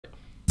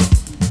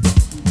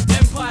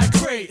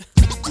great.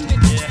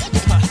 Yeah.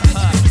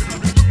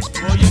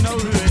 Well, you know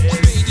who it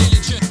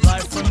is.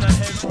 Live from the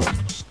head.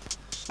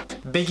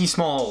 Biggie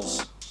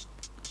Smalls,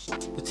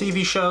 the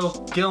TV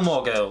show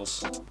Gilmore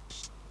Girls,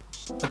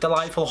 a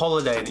delightful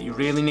holiday that you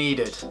really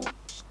needed,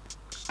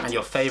 and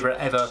your favourite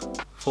ever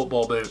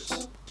football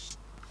boots.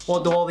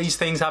 What do all these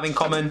things have in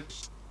common?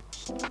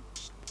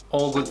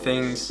 All good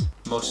things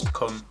must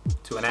come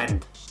to an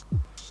end.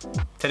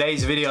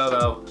 Today's video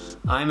though,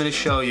 I'm going to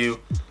show you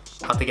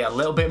how to get a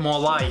little bit more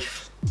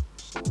life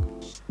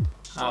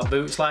out of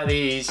boots like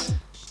these,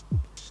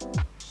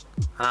 and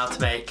how to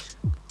make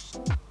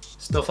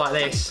stuff like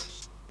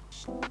this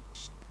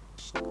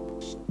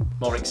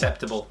more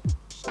acceptable.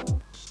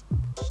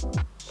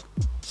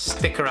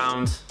 Stick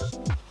around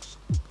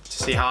to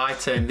see how I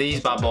turn these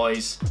bad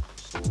boys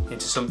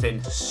into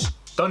something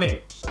stunning,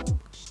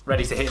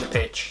 ready to hit the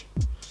pitch.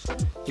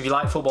 If you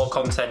like football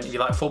content, if you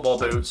like football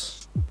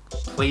boots,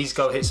 please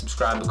go hit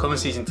subscribe, become a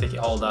season ticket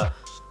holder.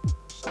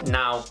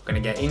 Now I'm going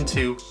to get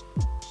into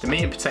the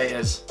meat and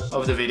potatoes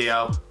of the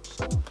video.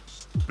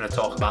 I'm going to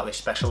talk about this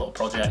special little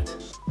project.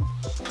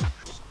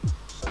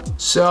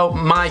 So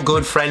my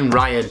good friend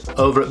Ryan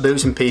over at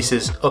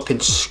Boots&Pieces up in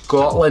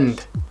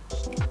Scotland,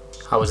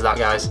 how was that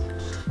guys,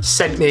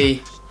 sent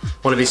me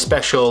one of his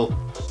special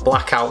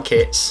blackout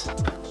kits,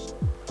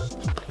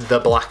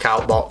 the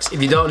Blackout box.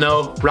 If you don't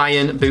know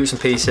Ryan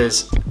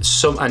Boots&Pieces,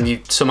 and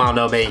you somehow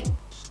know me,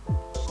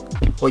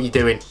 what are you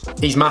doing?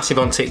 He's massive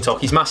on TikTok,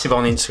 he's massive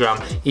on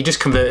Instagram, he just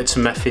converted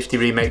some F50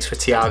 remakes for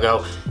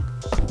Thiago.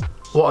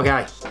 What a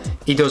guy.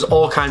 He does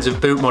all kinds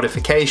of boot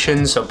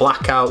modifications, so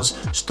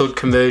blackouts, stud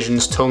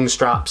conversions, tongue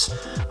straps,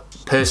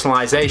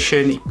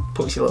 personalisation. He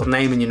puts your little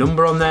name and your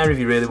number on there if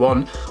you really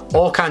want.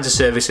 All kinds of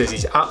services.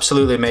 He's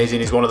absolutely amazing.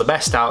 He's one of the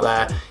best out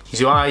there.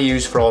 He's who I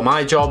use for all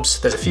my jobs.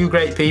 There's a few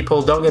great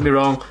people, don't get me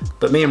wrong,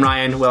 but me and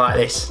Ryan, we're like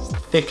this,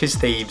 thick as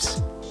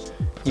thieves.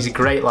 He's a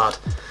great lad.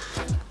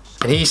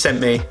 And he sent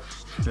me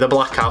the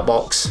Blackout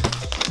box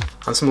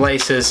and some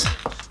laces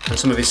and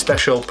some of his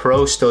special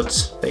pro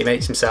studs that he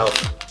makes himself,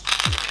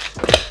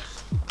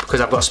 because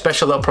I've got a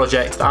special little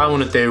project that I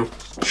want to do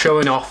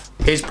showing off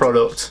his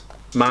product,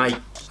 my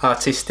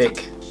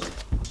artistic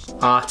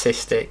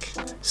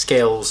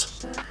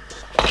skills,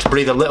 to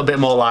breathe a little bit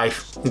more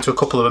life into a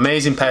couple of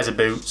amazing pairs of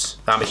boots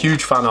that I'm a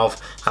huge fan of,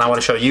 and I want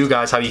to show you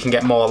guys how you can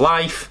get more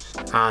life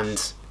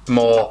and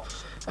more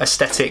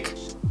aesthetic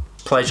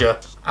pleasure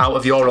out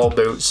of your old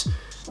boots.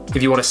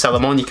 If you want to sell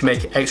them on, you can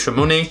make extra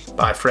money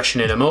by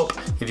freshening them up.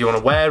 If you want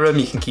to wear them,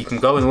 you can keep them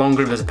going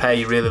longer if there's a pair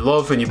you really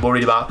love and you're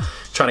worried about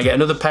trying to get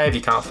another pair if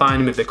you can't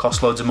find them, if they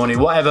cost loads of money,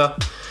 whatever.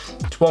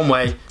 It's one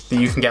way that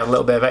you can get a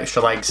little bit of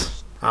extra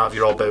legs out of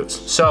your old boots.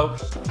 So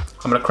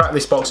I'm going to crack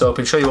this box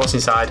open, show you what's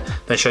inside,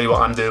 then show you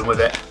what I'm doing with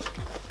it.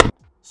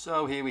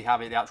 So here we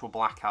have it, the actual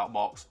Blackout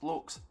box.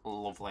 Looks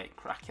lovely.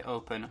 Crack it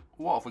open.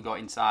 What have we got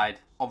inside?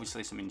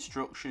 Obviously some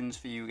instructions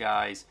for you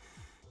guys.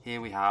 Here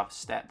we have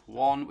step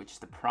 1, which is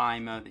the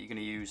primer that you're going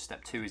to use.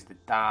 Step 2 is the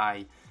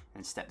dye,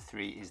 and step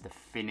 3 is the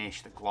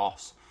finish, the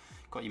gloss.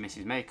 Got your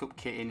Mrs. Makeup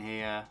kit in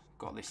here.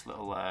 Got this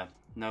little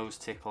nose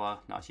tickler,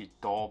 that's your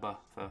dauber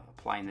for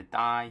applying the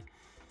dye.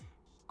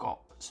 Got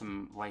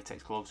some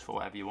latex gloves for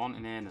whatever you want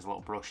in here, and there's a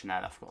little brush in there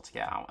that I forgot to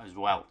get out as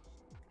well.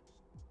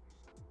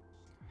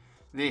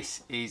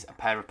 This is a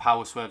pair of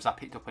power swerves I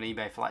picked up on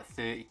eBay for like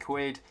 30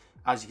 quid.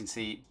 As you can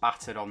see,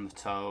 battered on the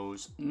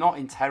toes, not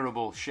in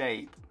terrible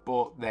shape,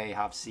 but they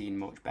have seen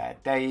much better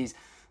days.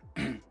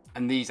 And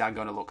these are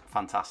going to look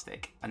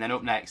fantastic. And then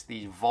up next,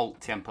 these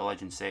Volt Tempo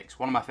Legend 6,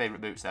 one of my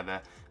favourite boots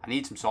ever. I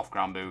need some soft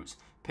ground boots,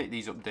 picked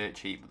these up dirt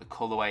cheap, but the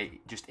colourway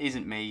just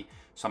isn't me,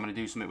 so I'm going to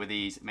do something with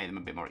these, make them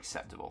a bit more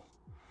acceptable.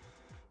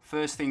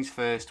 First things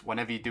first,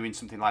 whenever you're doing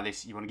something like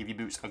this, you want to give your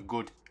boots a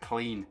good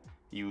clean,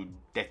 you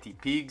dirty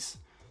pigs.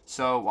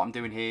 So what I'm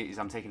doing here is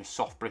I'm taking a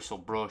soft bristle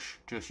brush,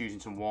 just using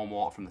some warm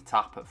water from the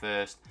tap at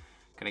first.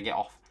 Going to get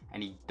off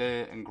any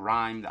dirt and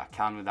grime that I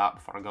can with that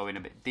before I go in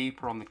a bit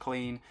deeper on the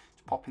clean.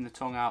 Just popping the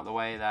tongue out of the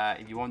way there.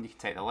 If you want, you can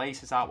take the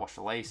laces out, wash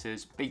the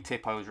laces. Big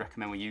tip I always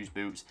recommend when you use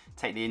boots,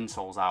 take the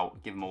insoles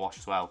out, give them a wash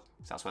as well,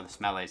 because that's where the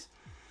smell is.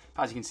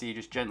 As you can see, you're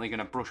just gently going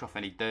to brush off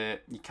any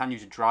dirt. You can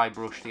use a dry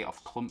brush to get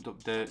off clumped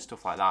up dirt,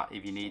 stuff like that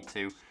if you need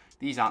to.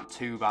 These aren't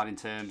too bad in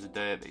terms of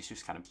dirt, but it's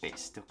just kind of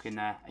bits stuck in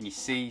there. And you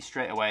see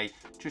straight away,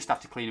 just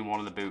after cleaning one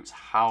of the boots,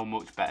 how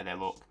much better they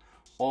look.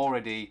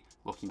 Already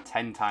looking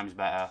 10 times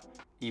better,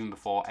 even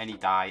before any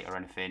dye or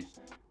anything.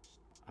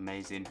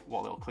 Amazing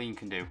what a little clean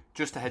can do.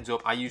 Just a heads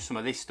up, I use some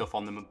of this stuff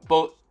on them,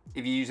 but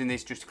if you're using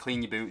this just to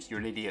clean your boots, you're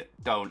an idiot.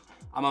 Don't.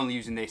 I'm only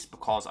using this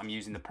because I'm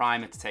using the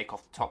primer to take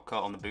off the top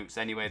coat on the boots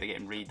anyway. They're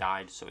getting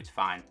re-dyed, so it's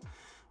fine.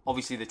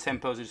 Obviously the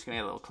tempos are just going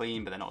to get a little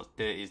clean, but they're not as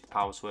dirty as the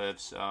power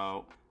swerves,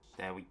 so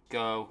there we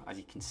go. As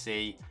you can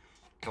see,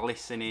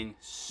 glistening,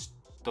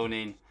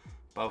 stunning.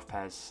 Both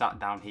pairs sat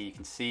down here. You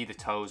can see the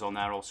toes on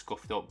there all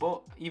scuffed up,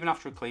 but even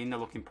after a clean, they're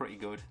looking pretty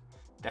good.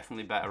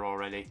 Definitely better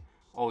already.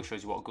 Always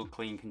shows you what a good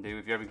clean can do.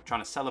 If you're ever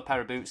trying to sell a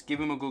pair of boots, give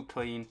them a good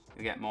clean.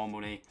 You'll get more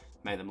money,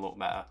 make them look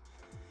better.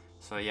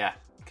 So yeah,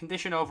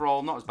 condition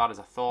overall, not as bad as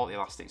I thought. The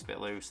elastic's a bit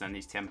loose, and then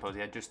these Tiempos,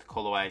 yeah, just the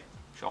colourway,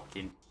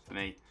 shocking for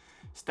me.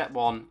 Step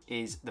 1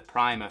 is the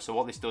primer. So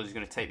what this does is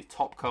going to take the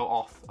top coat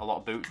off. A lot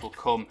of boots will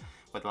come,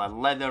 whether they're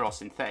leather or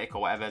synthetic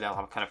or whatever, they'll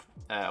have a kind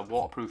of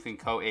waterproofing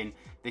coating.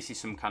 This is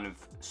some kind of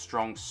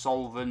strong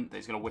solvent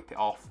that's going to whip it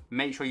off.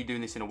 Make sure you're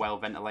doing this in a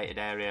well-ventilated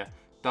area.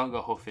 Don't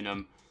go huffing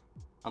them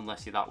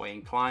unless you're that way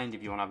inclined.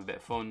 If you want to have a bit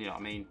of fun, you know what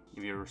I mean,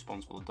 if you're a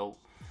responsible adult.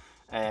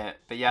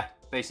 But yeah,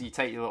 basically you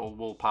take your little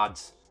wool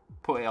pads,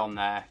 put it on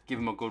there, give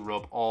them a good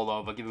rub all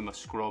over, give them a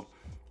scrub,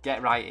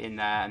 get right in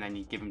there, and then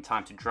you give them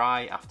time to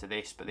dry after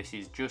this. But this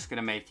is just going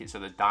to make it so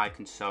the dye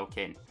can soak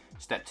in.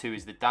 Step 2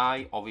 is the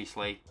dye,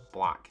 obviously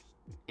black.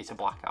 It's a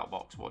blackout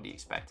box, what do you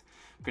expect?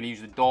 I'm going to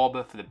use the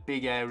dauber for the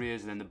big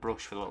areas and then the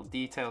brush for the little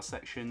detail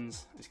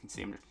sections. As you can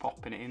see, I'm just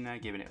popping it in there,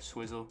 giving it a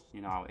swizzle.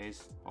 You know how it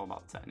is, all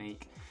about the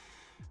technique.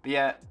 But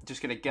yeah,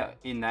 just going to get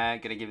in there,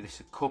 going to give this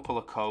a couple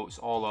of coats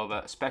all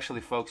over,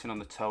 especially focusing on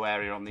the toe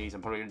area on these.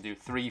 I'm probably going to do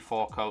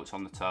 3-4 coats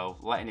on the toe,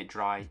 letting it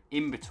dry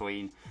in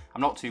between.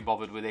 I'm not too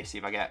bothered with this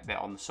if I get a bit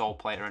on the sole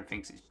plate or anything,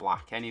 because it's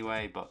black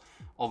anyway, but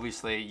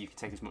obviously you can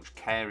take as much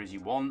care as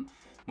you want.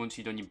 Once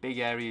you've done your big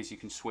areas, you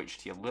can switch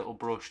to your little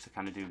brush to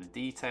kind of do the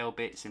detail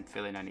bits and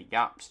fill in any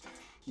gaps.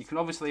 You can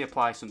obviously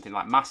apply something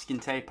like masking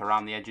tape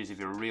around the edges if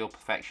you're a real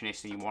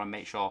perfectionist and you want to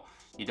make sure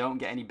you don't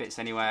get any bits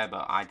anywhere,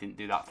 but I didn't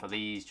do that for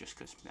these just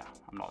because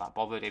I'm not that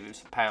bothered. If it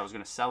was a pair I was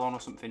going to sell on or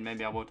something,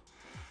 maybe I would.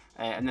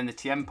 And then the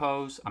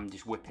Tiempos, I'm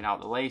just whipping out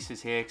the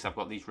laces here because I've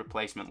got these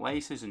replacement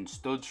laces and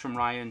studs from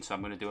Ryan, so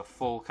I'm going to do a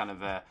full kind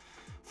of a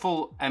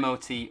full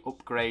MOT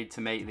upgrade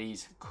to make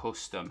these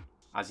custom.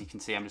 As you can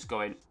see, I'm just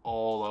going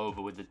all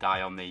over with the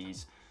dye on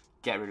these.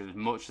 Get rid of as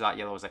much of that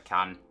yellow as I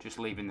can, just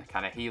leaving the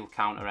kind of heel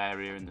counter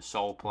area and the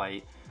sole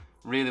plate.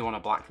 Really want to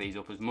black these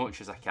up as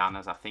much as I can,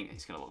 as I think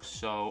it's going to look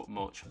so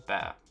much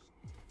better.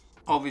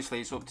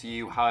 Obviously, it's up to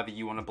you, however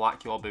you want to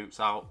black your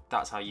boots out,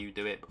 that's how you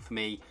do it, but for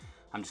me,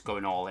 I'm just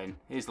going all in.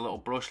 Here's the little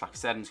brush, like I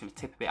said, I'm just going to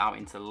tip a bit out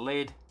into the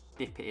lid,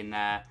 dip it in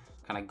there,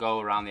 kind of go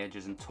around the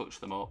edges and touch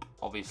them up.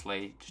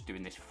 Obviously, just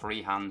doing this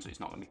freehand, so it's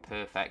not going to be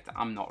perfect.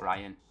 I'm not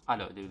Ryan, I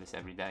don't do this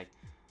every day,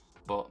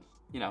 but,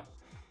 you know,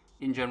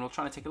 in general,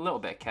 trying to take a little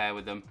bit of care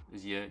with them,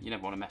 as you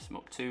never want to mess them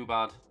up too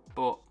bad.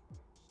 But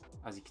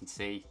as you can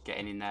see,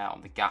 getting in there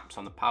on the gaps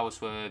on the power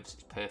swerves,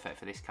 it's perfect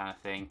for this kind of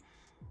thing.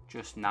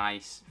 Just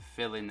nice,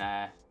 fill in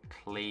there,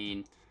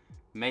 clean,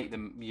 make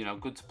them, you know,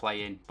 good to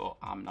play in, but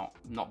I'm not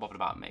bothered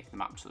about making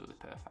them absolutely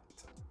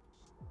perfect.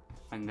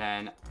 And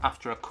then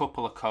after a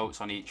couple of coats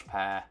on each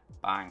pair,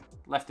 bang,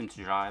 left them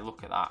to dry.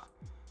 Look at that.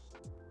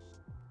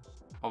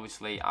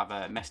 Obviously,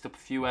 I've messed up a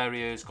few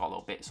areas, got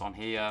little bits on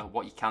here.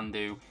 What you can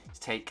do is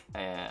take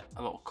a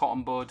little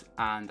cotton bud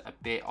and a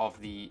bit of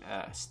the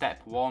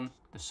step 1,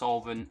 the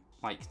solvent,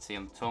 like you can see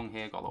on the tongue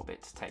here, got a little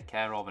bit to take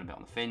care of and a bit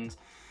on the fins.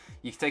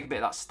 You can take a bit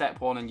of that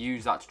step 1 and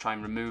use that to try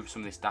and remove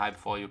some of this dye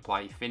before you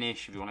apply your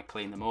finish, if you want to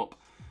clean them up.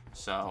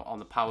 So on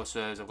the power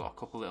serves, I've got a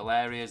couple little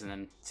areas, and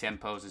then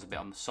Tiempos is a bit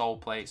on the sole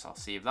plate, so I'll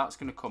see if that's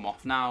going to come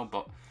off now,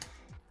 but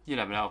you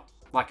never know.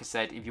 Like I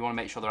said, if you want to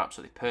make sure they're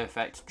absolutely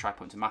perfect, try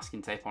putting some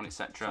masking tape on,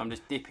 etc. I'm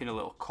just dipping a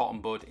little cotton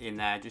bud in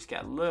there, just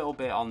get a little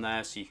bit on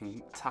there so you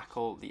can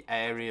tackle the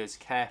areas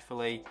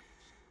carefully.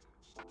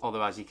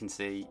 Although, as you can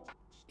see,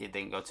 it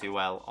didn't go too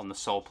well on the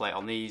sole plate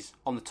on these.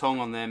 On the tongue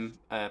on them,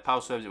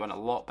 power serves, it went a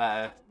lot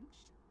better.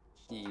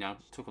 You know,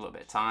 took a little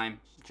bit of time,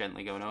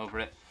 gently going over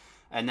it.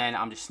 And then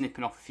I'm just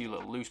snipping off a few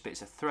little loose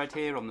bits of thread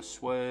here on the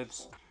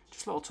swerves.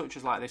 Just little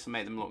touches like this will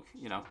make them look,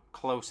 you know,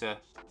 closer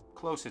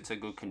to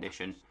good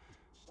condition,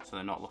 so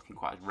they're not looking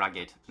quite as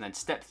ragged. And then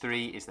step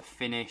 3 is the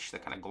finish, the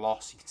kind of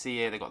gloss. You can see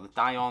here they've got the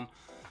dye on,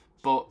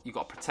 but you've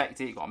got to protect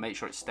it, you've got to make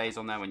sure it stays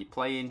on there when you're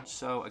playing.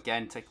 So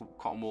again, take a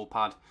cotton wool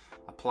pad,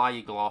 apply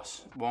your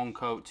gloss, 1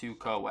 coat, 2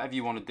 coat, whatever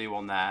you want to do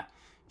on there.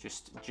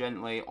 Just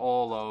gently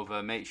all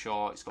over, make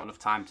sure it's got enough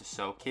time to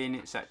soak in,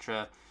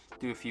 etc.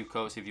 Do a few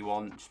coats if you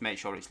want, just make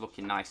sure it's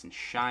looking nice and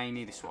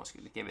shiny. This is what's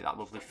going to give it that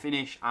lovely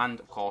finish, and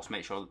of course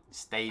make sure it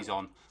stays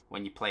on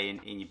when you're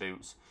playing in your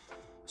boots.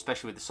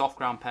 Especially with the soft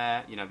ground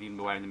pair, you know, if you're going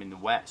to be wearing them in the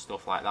wet,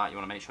 stuff like that, you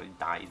want to make sure the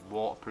dye is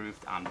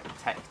waterproofed and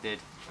protected.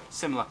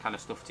 Similar kind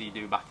of stuff to you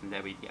do back in the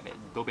day where you get a bit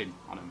of dubbing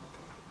on them.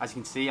 As you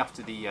can see,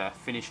 after the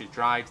finish is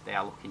dried, they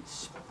are looking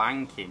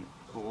spanking,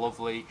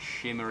 lovely,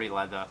 shimmery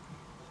leather,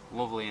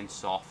 lovely and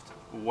soft,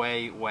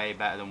 way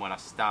better than when I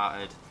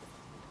started.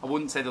 I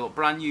wouldn't say they look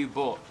brand new,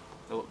 but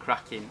they look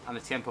cracking. And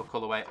the Tiempo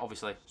colourway,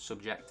 obviously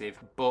subjective,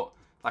 but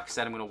like I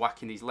said, I'm going to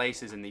whack in these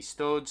laces and these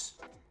studs,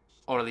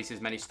 or at least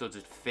as many studs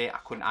as fit. I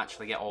couldn't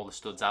actually get all the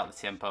studs out of the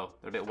Tiempo.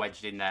 They're a bit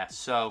wedged in there,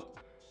 so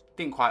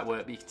didn't quite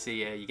work, but you can see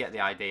here, you get the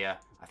idea.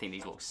 I think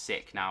these look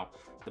sick now.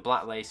 The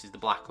black laces, the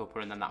black upper,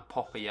 and then that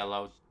popper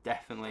yellow,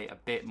 definitely a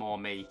bit more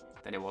me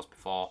than it was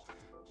before.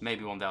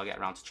 Maybe one day I'll get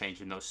around to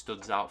changing those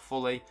studs out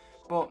fully,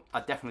 but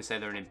I'd definitely say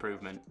they're an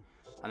improvement.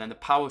 And then the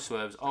power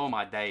swerves, oh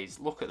my days,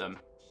 look at them.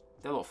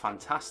 They look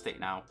fantastic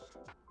now.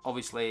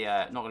 Obviously,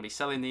 not going to be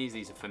selling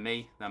these are for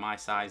me, they're my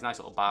size, nice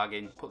little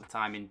bargain, put the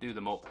time in, do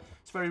them up.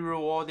 It's a very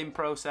rewarding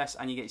process,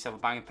 and you get yourself a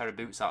banging pair of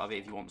boots out of it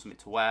if you want something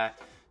to wear.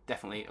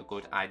 definitely a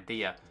good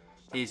idea.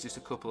 Here's just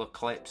a couple of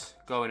clips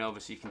going over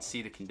so you can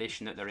see the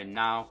condition that they're in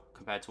now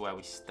compared to where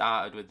we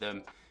started with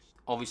them.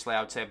 Obviously,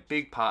 I would say a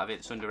big part of it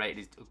that's underrated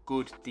is a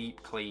good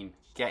deep clean.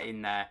 Get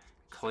in there,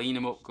 clean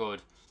them up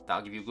good.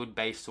 That'll give you a good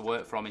base to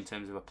work from in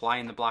terms of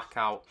applying the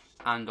blackout,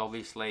 and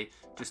obviously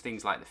just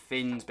things like the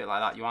fins, bit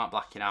like that, you aren't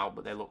blacking out,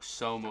 but they look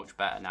so much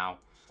better now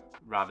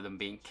rather than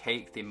being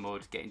caked in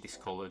mud, getting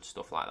discoloured,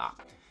 stuff like that.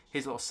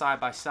 Here's a little side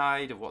by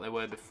side of what they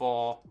were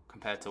before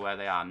compared to where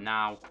they are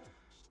now.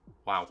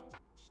 Wow.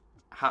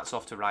 Hats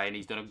off to Ryan,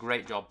 he's done a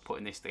great job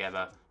putting this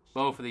together.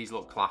 Both of these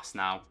look class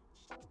now.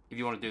 If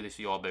you want to do this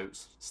with your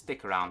boots,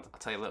 stick around. I'll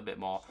tell you a little bit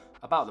more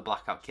about the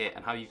blackout kit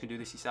and how you can do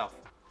this yourself.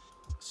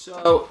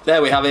 So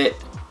there we have it,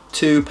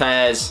 2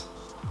 pairs.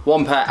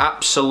 One pair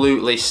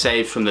absolutely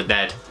saved from the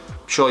dead.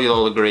 I'm sure you'll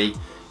all agree.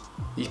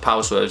 These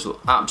Power Swerves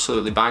look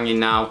absolutely banging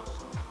now.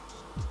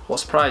 What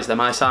surprise, they're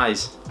my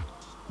size.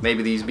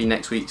 Maybe these will be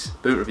next week's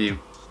boot review.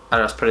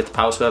 Adidas Predator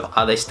Power Swerve,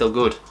 are they still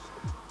good?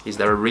 Is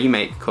there a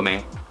remake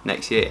coming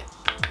next year?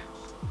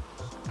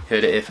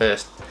 Heard it here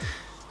first.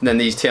 And then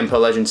these Tempo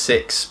Legend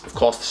 6, of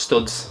course the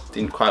studs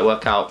didn't quite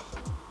work out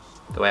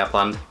the way I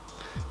planned.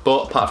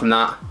 But apart from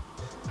that,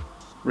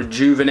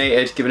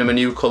 rejuvenated, giving them a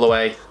new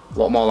colourway. A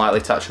lot more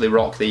likely to actually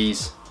rock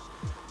these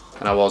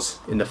than I was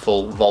in the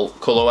full Vault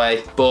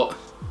colourway. But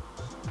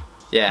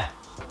yeah,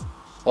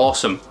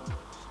 awesome.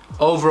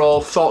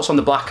 Overall, thoughts on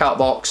the blackout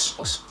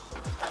box?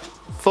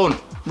 Fun,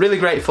 really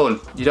great fun.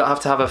 You don't have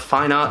to have a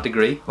fine art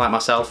degree like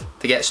myself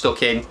to get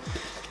stuck in.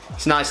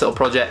 It's a nice little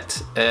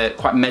project,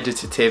 quite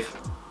meditative.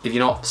 If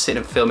you're not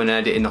sitting and filming and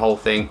editing the whole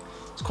thing,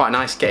 it's quite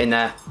nice. Get in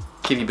there,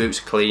 give your boots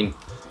a clean,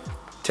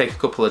 take a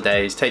couple of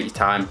days, take your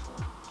time,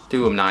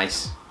 do them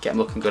nice, get them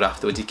looking good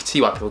afterwards. You can see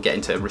why people get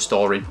into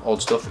restoring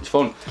old stuff. It's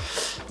fun.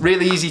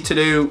 Really easy to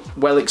do,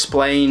 well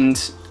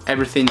explained.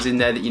 Everything's in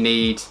there that you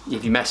need.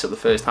 If you mess up the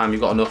first time, you've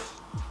got enough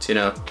to, you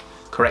know,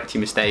 correct your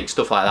mistakes,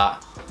 stuff like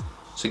that.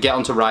 So get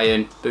onto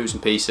Ryan,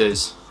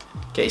 Boots&Pieces,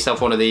 get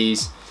yourself one of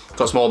these.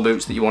 Got some old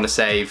boots that you want to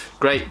save.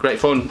 Great, great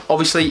fun.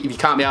 Obviously, if you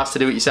can't be asked to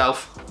do it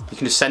yourself, you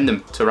can just send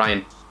them to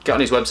Ryan. Get on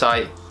his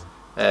website,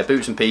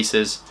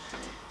 Boots&Pieces.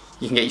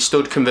 You can get your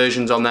stud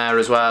conversions on there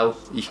as well.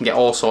 You can get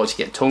all sorts.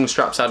 You get tongue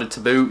straps added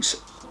to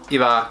boots.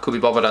 If I could be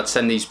bothered, I'd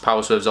send these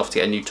Power Swerves off to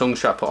get a new tongue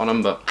strap put on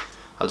them, but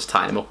I'll just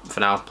tighten them up for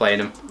now,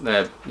 playing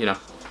them. You know,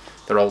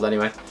 they're old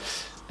anyway.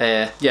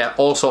 Yeah,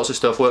 all sorts of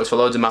stuff. Works for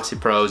loads of massive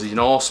pros. He's an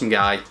awesome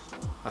guy.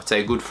 I'd say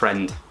a good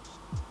friend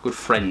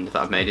that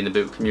I've made in the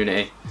boot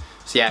community.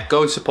 So yeah,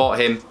 go and support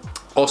him.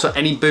 Also,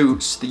 any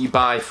boots that you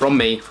buy from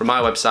me, from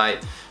my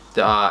website,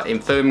 that are in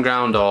firm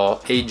ground or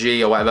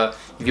AG or whatever,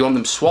 if you want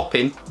them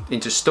swapping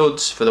into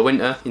studs for the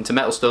winter, into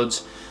metal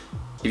studs,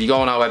 if you go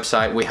on our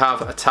website, we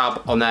have a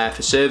tab on there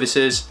for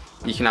services.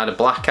 You can add a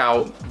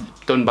blackout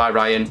done by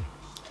Ryan,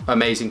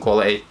 amazing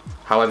quality,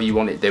 however you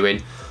want it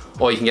doing,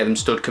 or you can get them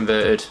stud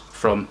converted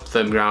from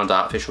firm ground,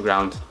 artificial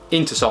ground,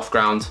 into soft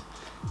ground.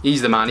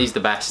 He's the man, he's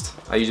the best.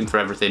 I use him for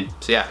everything.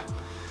 So yeah,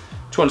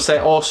 just want to say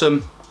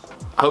awesome.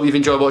 I hope you've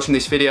enjoyed watching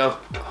this video.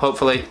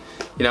 Hopefully,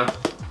 you know,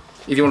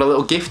 if you want a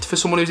little gift for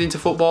someone who's into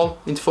football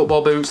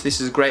boots,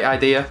 this is a great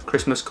idea.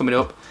 Christmas coming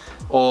up.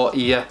 Or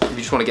yeah, if you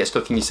just want to get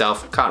stuck in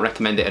yourself, can't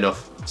recommend it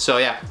enough. So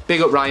yeah,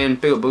 big up Ryan,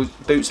 big up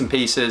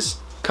Boots&Pieces.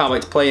 Can't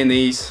wait to play in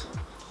these.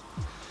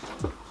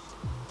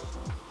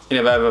 You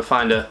never ever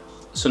find a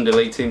Sunday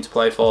League team to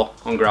play for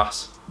on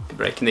grass. Be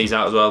breaking these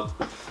out as well.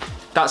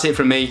 That's it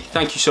from me.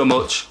 Thank you so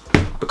much.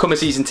 Become a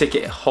season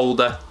ticket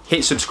holder.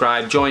 Hit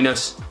subscribe. Join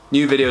us.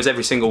 New videos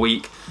every single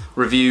week.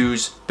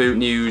 Reviews, boot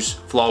news,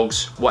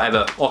 vlogs,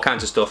 whatever. All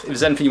kinds of stuff. If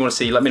there's anything you want to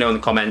see, let me know in the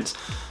comments.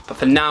 But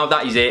for now,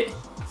 that is it.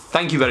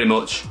 Thank you very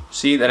much.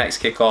 See you at the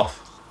next kickoff.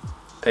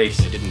 Peace.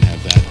 If they didn't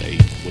have that, they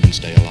wouldn't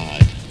stay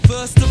alive.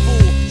 First of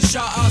all,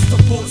 shout outs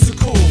to ports of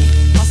call.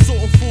 I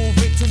sort of fall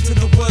victim to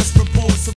the worst report.